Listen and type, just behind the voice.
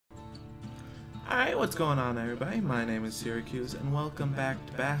Alright, what's going on everybody? My name is Syracuse and welcome back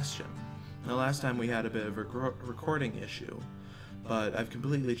to Bastion. Now last time we had a bit of a recording issue, but I've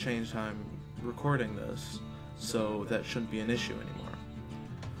completely changed how I'm recording this, so that shouldn't be an issue anymore.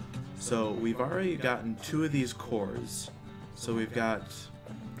 So we've already gotten 2 of these cores. So we've got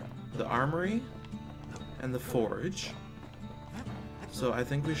the armory and the forge. So I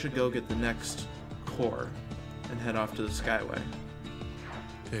think we should go get the next core and head off to the Skyway.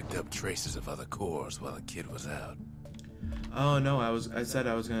 Picked up traces of other cores while the kid was out. Oh no, I said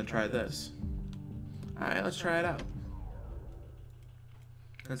I was gonna try this. Alright, let's try it out.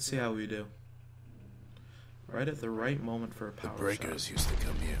 Let's see how we do. Right at the right moment for a power shot. The breakers used to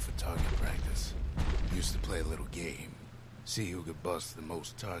come here for target practice. We used to play a little game. See who could bust the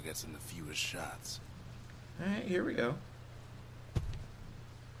most targets in the fewest shots. Alright, here we go.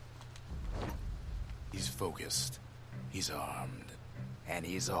 He's focused. He's armed. And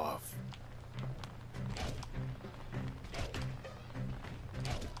he's off.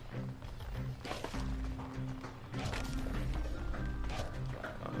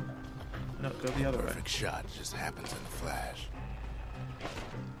 No, go the other way. Perfect shot just happens in a flash.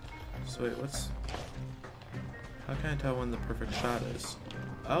 So wait, how can I tell when the perfect shot is?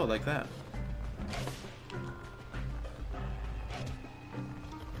 Oh, like that.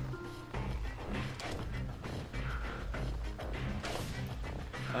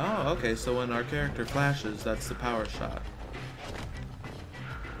 Oh, okay, so when our character flashes, that's the power shot.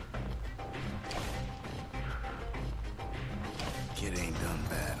 Kid ain't done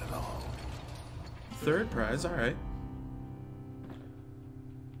bad at all. 3rd prize, alright.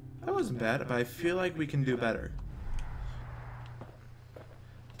 That wasn't bad, but I feel like we can do better.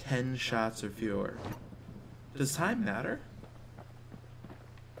 10 shots or fewer. Does time matter?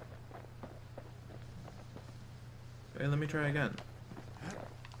 Wait, let me try again.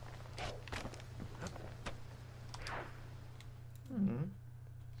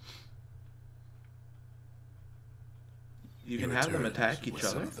 You can have them attack each other.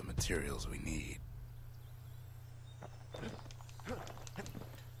 Some of the materials we need.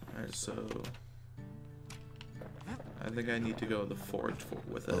 Alright, so I think I need to go to the forge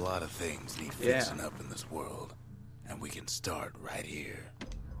with it. A lot of things need fixing up in this world, and we can start right here.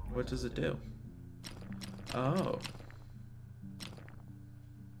 What does it do? Oh.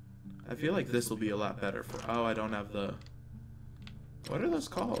 I feel like this will be a lot better for... Oh, I don't have the... What are those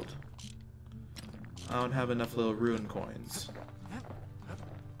called? I don't have enough little rune coins.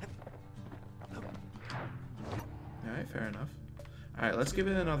 Alright, fair enough. Alright, let's give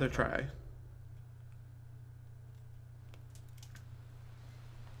it another try.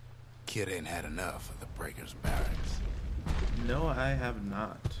 Kid ain't had enough of the breakers' barracks. No, I have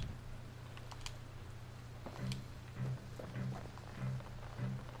not.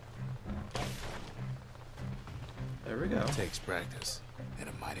 There we go. It takes practice, and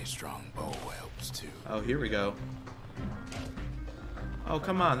a mighty strong bow helps too. Oh, here we go. Oh,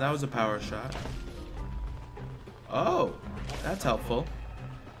 come on, that was a power shot. Oh, that's helpful.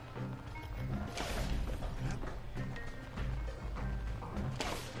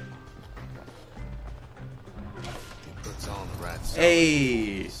 He puts on the right side.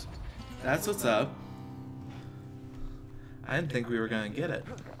 Hey, that's what's up. I didn't think we were gonna get it.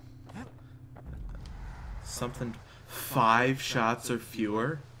 Something 5 shots or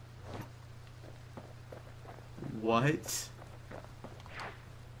fewer? What?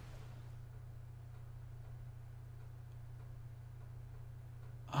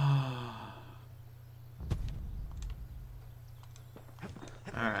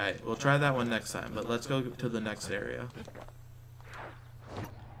 Alright, we'll try that one next time, but let's go to the next area.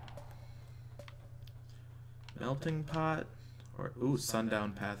 Melting pot? Or, ooh,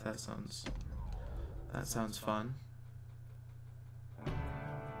 sundown path, that sounds fun.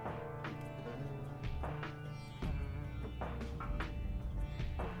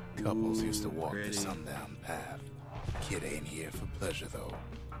 Couples used to walk pretty. the sundown path. Kid ain't here for pleasure though.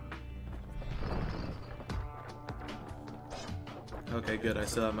 Okay, good. I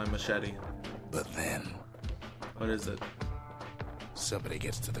still have my machete. But then, What is it? somebody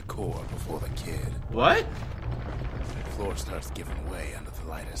gets to the core before the kid. What? The floor starts giving way under the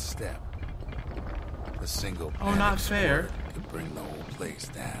lightest step. The single Oh, not fair. could bring the whole place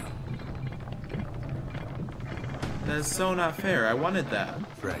down. That is so not fair. I wanted that.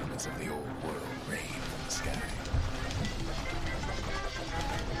 Fragments of the old world rain from the sky.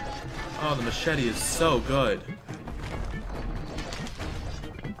 Oh, the machete is so good.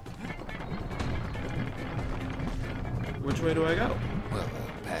 Which way do I go? Well,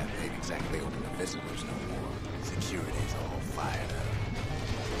 the path ain't exactly open to visitors no more. Security's all fired up.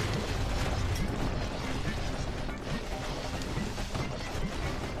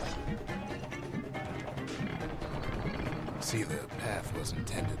 See, the path was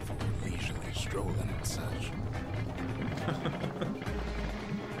intended for leisurely strolling and such.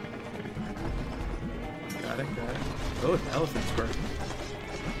 Got it. Oh, an elephant squirt.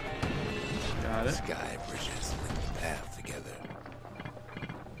 Got it. Sky bridges link the path together.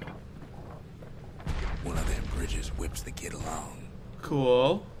 One of them bridges whips the kid along.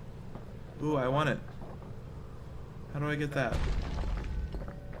 Cool. Ooh, I want it. How do I get that?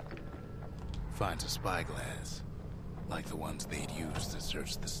 Finds a spyglass, like the ones they'd use to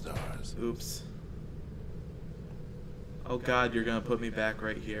search the stars. Oops. Oh god, you're gonna put me back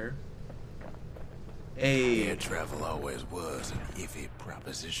right here. Hey. Air travel always was an iffy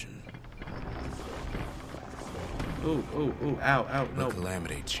proposition. Ooh, ow, no. The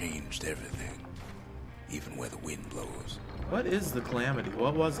calamity changed everything, even where the wind blows. What is the calamity?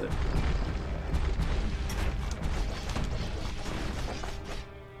 What was it?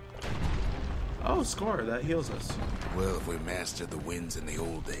 Oh, score. That heals us. Well, if we mastered the winds in the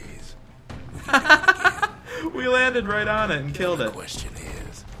old days, we can do it again. We landed right on it and killed The it. question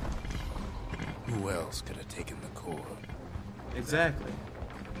is, who else could have taken the core? Exactly.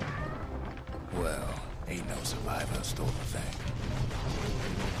 Well, ain't no survivor stole the thing.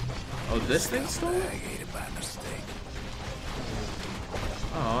 Oh, this thing stole it? I ate it by mistake.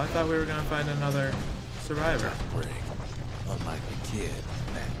 Oh, I thought we were gonna find another survivor. Tough break. Unlike the kid,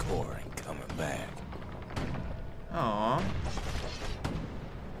 that core ain't coming back. Aww.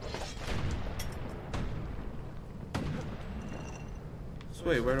 So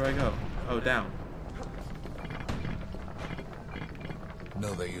wait, where do I go? Oh, down.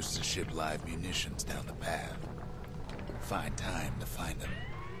 No, they used to ship live munitions down the path. Find time to find them.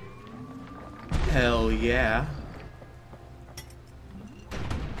 Hell yeah.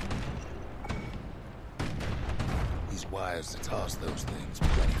 He's wise to toss those things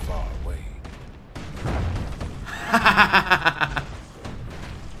plenty far away.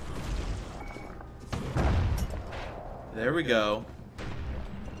 There we go.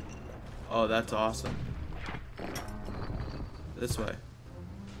 Oh, that's awesome. This way.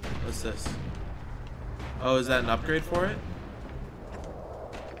 What's this? Oh, is that an upgrade for it?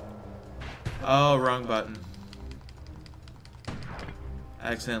 Oh, wrong button.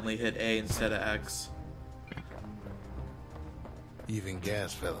 I accidentally hit A instead of X. Even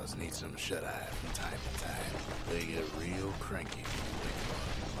gas fellas need some shut-eye from time to time. They get real cranky.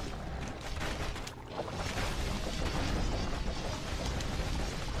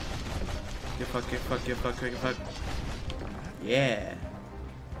 Get fuck. Yeah.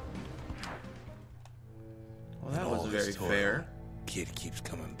 Well, that was very fair. Kid keeps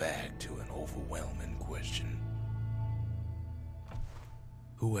coming back to an overwhelming question.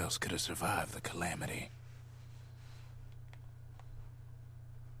 Who else could have survived the calamity?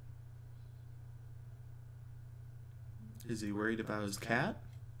 Is he worried about his cat?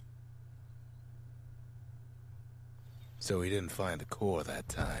 So he didn't find the core that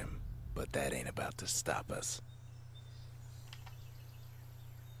time, but that ain't about to stop us.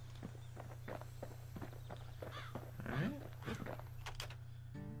 Alright.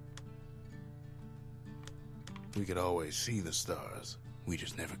 We could always see the stars. We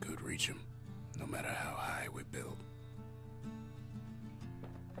just never could reach them, no matter how high we built.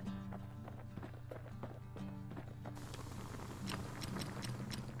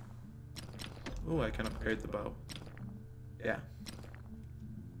 Ooh, I can upgrade the bow. Yeah.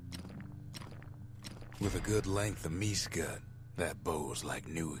 With a good length of meat gut, that bow's like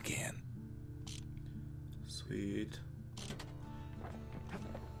new again. Sweet.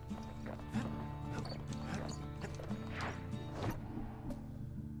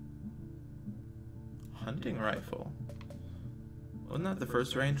 Hunting rifle. Wasn't that the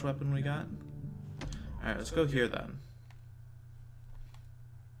first ranged weapon we got? Alright, let's go here then.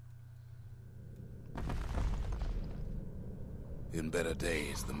 In better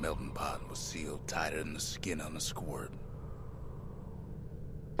days, the melting pot was sealed tighter than the skin on a squirt.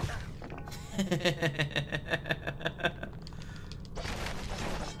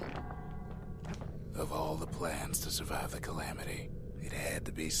 Of all the plans to survive the calamity, it had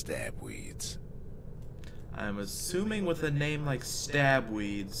to be stabweeds. I'm assuming with a name like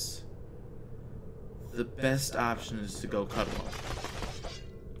Stabweeds, the best option is to go cut them off.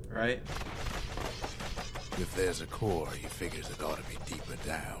 Right? If there's a core, he figures it ought to be deeper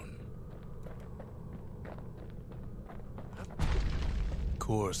down.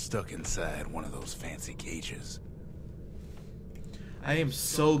 Core's stuck inside one of those fancy cages. I am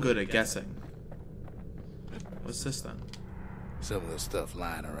so good at guessing. What's this then? Some of the stuff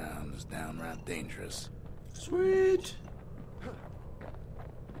lying around is downright dangerous. Sweet!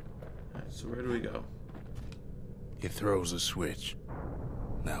 Alright, so where do we go? He throws a switch.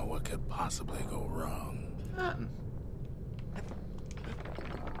 Now what could possibly go wrong? Nothing.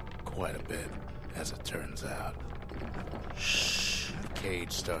 Quite a bit, as it turns out. Shh. The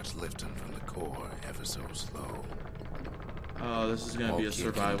cage starts lifting from the core ever so slow. Oh, this is gonna be a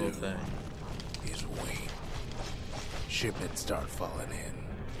survival thing. Is wait. Shipments start falling in.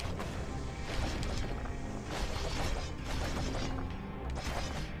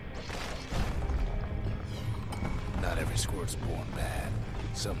 Not every squirt's born bad.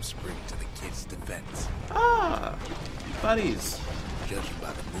 Some spring to the kid's defense. Ah! Buddies! Judging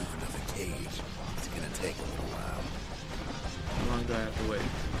by the movement of the cage, it's gonna take a little while. How long do I have to wait?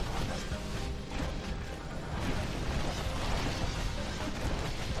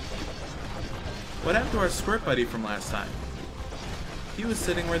 What happened to our squirt buddy from last time? He was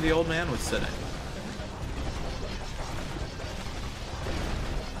sitting where the old man was sitting.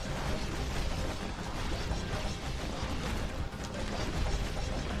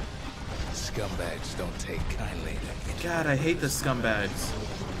 Scumbags don't take kindly to God, I hate the scumbags.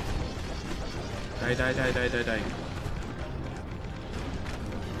 Die, die, die, die, die, die.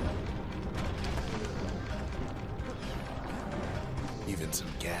 Even some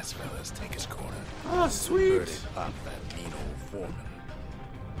gas fellas take his corner. Oh, sweet. Heard it pop that mean old foreman.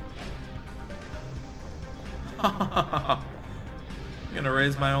 I'm gonna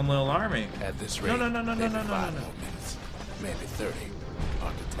raise my own little army. At this rate, No, no, no, no, no, maybe no, no, 5 no, no. more minutes, maybe 30.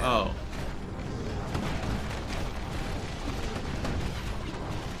 Hard to tell. Oh.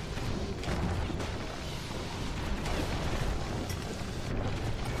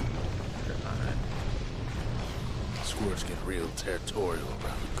 Squirts get real territorial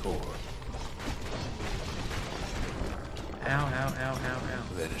around the core. Ow, ow, ow, ow, ow.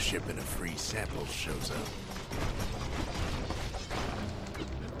 Then a shipment of free samples shows up.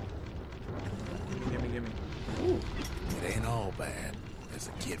 Gimme, gimme. Ooh. It ain't all bad, as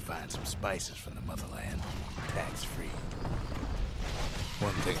the kid finds some spices from the motherland, tax-free.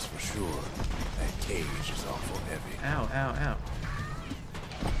 One thing's for sure, that cage is awful heavy. Ow, ow, ow.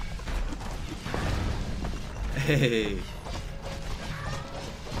 Hey.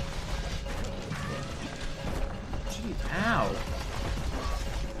 Gee, ow.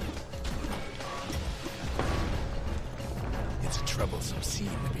 It's a troublesome scene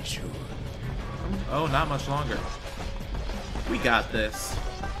to be sure. Oh, not much longer. We got this.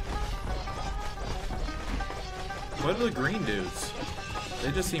 What are the green dudes?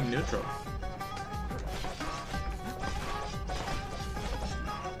 They just seem neutral.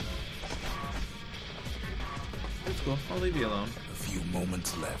 That's cool. I'll leave you alone. A few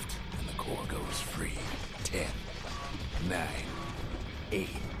moments left, and the core goes free. 10, 9, 8,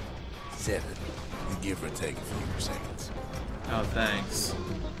 7. You give or take a few seconds. Oh, thanks.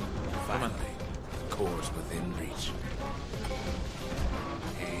 Finally, the core's within reach.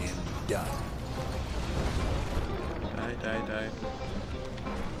 And done. Die, die, die.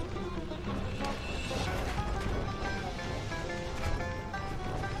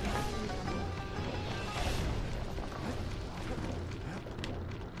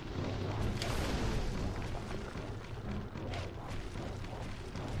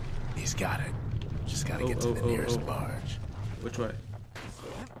 He's got it. Just gotta get to the nearest barge. Which way?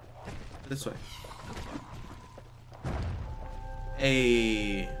 This way.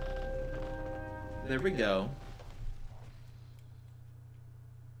 Hey. There we go.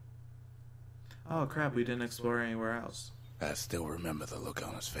 Oh crap, we didn't explore anywhere else. I still remember the look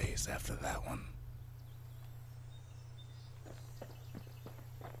on his face after that one.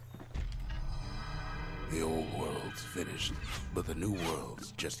 The old world's finished, but the new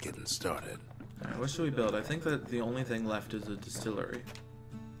world's just getting started. Alright, what should we build? I think that the only thing left is a distillery.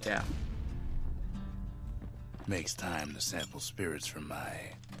 Yeah. Makes time to sample spirits from my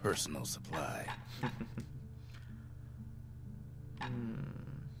personal supply.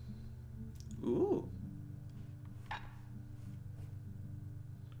 Ooh.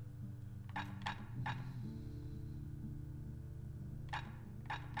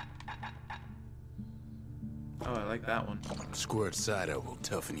 Oh, I like that one. Squirt cider will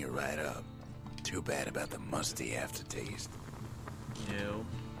toughen you right up. Too bad about the musty aftertaste. Ew.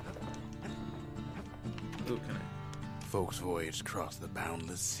 Ooh, can I? Folks voyaged across the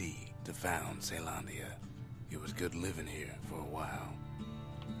boundless sea to found Celandia. It was good living here for a while.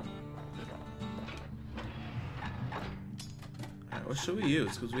 Alright, what should we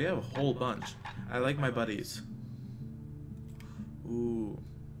use? Because we have a whole bunch. I like my buddies. Ooh.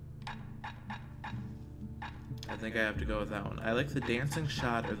 I think I have to go with that one. I like the dancing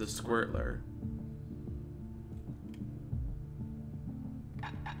shot or the squirtler.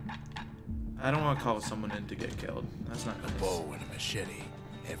 I don't want to call someone in to get killed. That's not nice. A bow and a machete,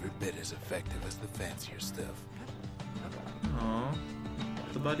 every bit as effective as the fancier stuff. Aw,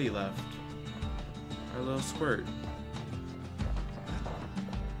 the buddy left. Our little squirt.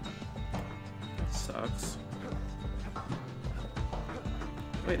 That sucks.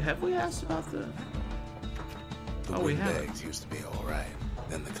 Wait, have we asked about the... The we haven't. windbags used to be alright.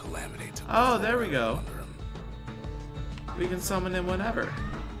 Then the calamity took Oh, the there we floor go. under 'em. We can summon him whenever.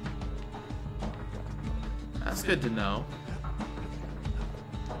 That's good to know.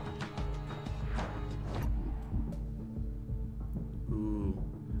 Ooh.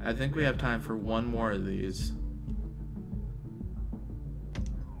 I think we have time for one more of these.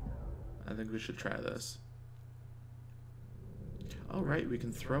 I think we should try this. Oh, right, we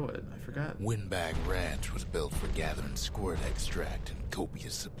can throw it. I forgot. Windbag Ranch was built for gathering squirt extract in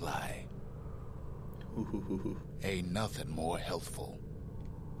copious supply. Ooh. Ain't nothing more healthful.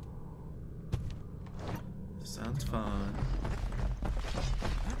 Sounds fun.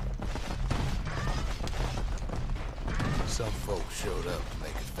 Some folks showed up to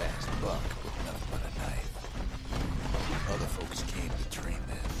make a fast buck with nothing but a knife. Other folks came to train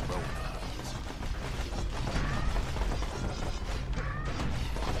their throwing arms.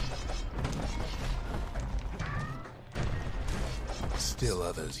 Still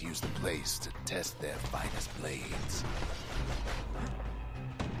others used the place to test their finest blades.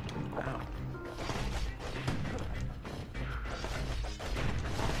 Wow.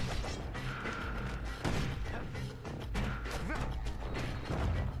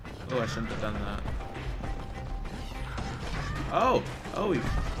 Oh, I shouldn't have done that. Oh! Oh, we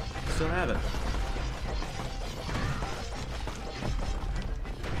still have it.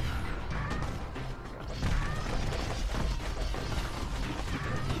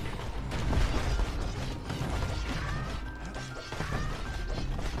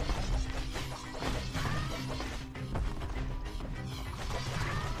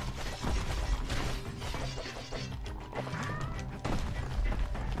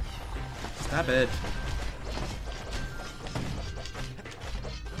 Stop it.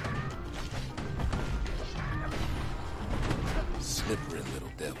 Slippery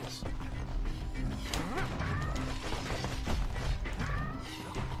little devils.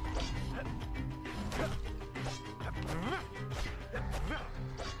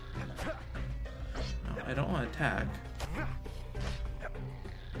 No, I don't want to attack.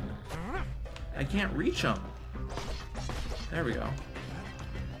 I can't reach them. There we go.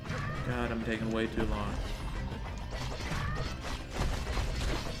 God, I'm taking way too long.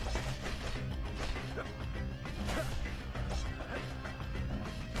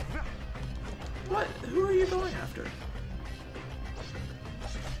 What? Who are you going after?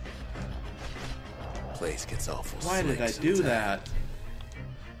 Place gets awful. Why did I slick do sometimes. that?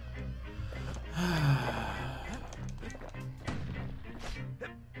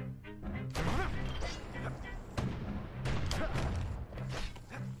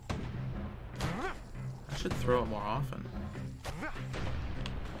 I should throw it more often.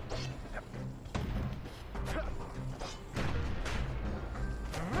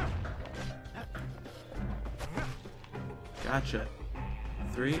 Gotcha.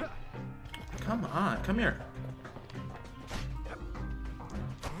 3. Come on, come here.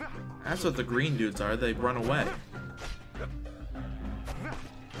 That's what the green dudes are. They run away.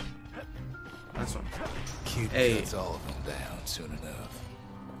 That's one. Cute Hey. cuts all of them down soon enough.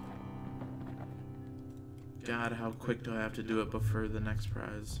 God, how quick do I have to do it before the next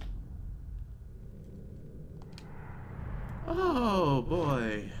prize? Oh,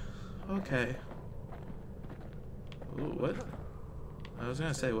 boy. Okay. Ooh, what? I was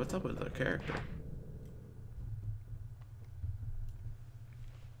gonna say, what's up with their character?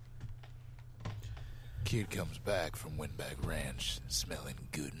 Kid comes back from Windbag Ranch, smelling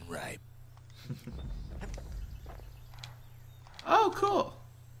good and ripe. Oh, cool.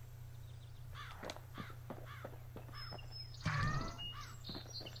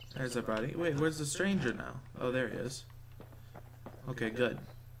 There's our buddy. Wait, where's the stranger now? Oh, there he is. Okay, good.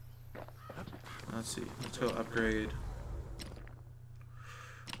 Let's see. Let's go upgrade.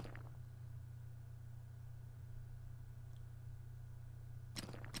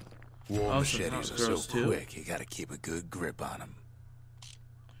 War Oh, so now machetes it are so throws two? quick, you gotta keep a good grip on them.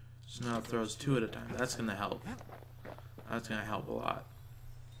 So now it throws 2 at a time. That's gonna help. That's gonna help a lot.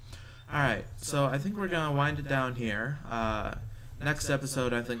 Alright, so I think we're gonna wind it down here. Next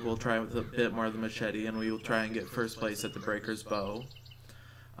episode, I think we'll try with a bit more of the machete, and we will try and get first place at the Breaker's Bow.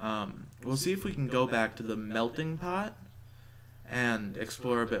 We'll see if we can go back to the melting pot and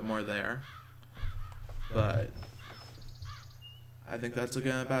explore a bit more there. But I think that's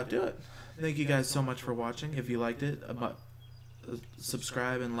gonna about do it. Thank you guys so much for watching. If you liked it,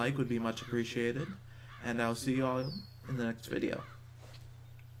 subscribe and like would be much appreciated. And I'll see you all in the next video.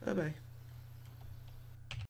 Bye-bye.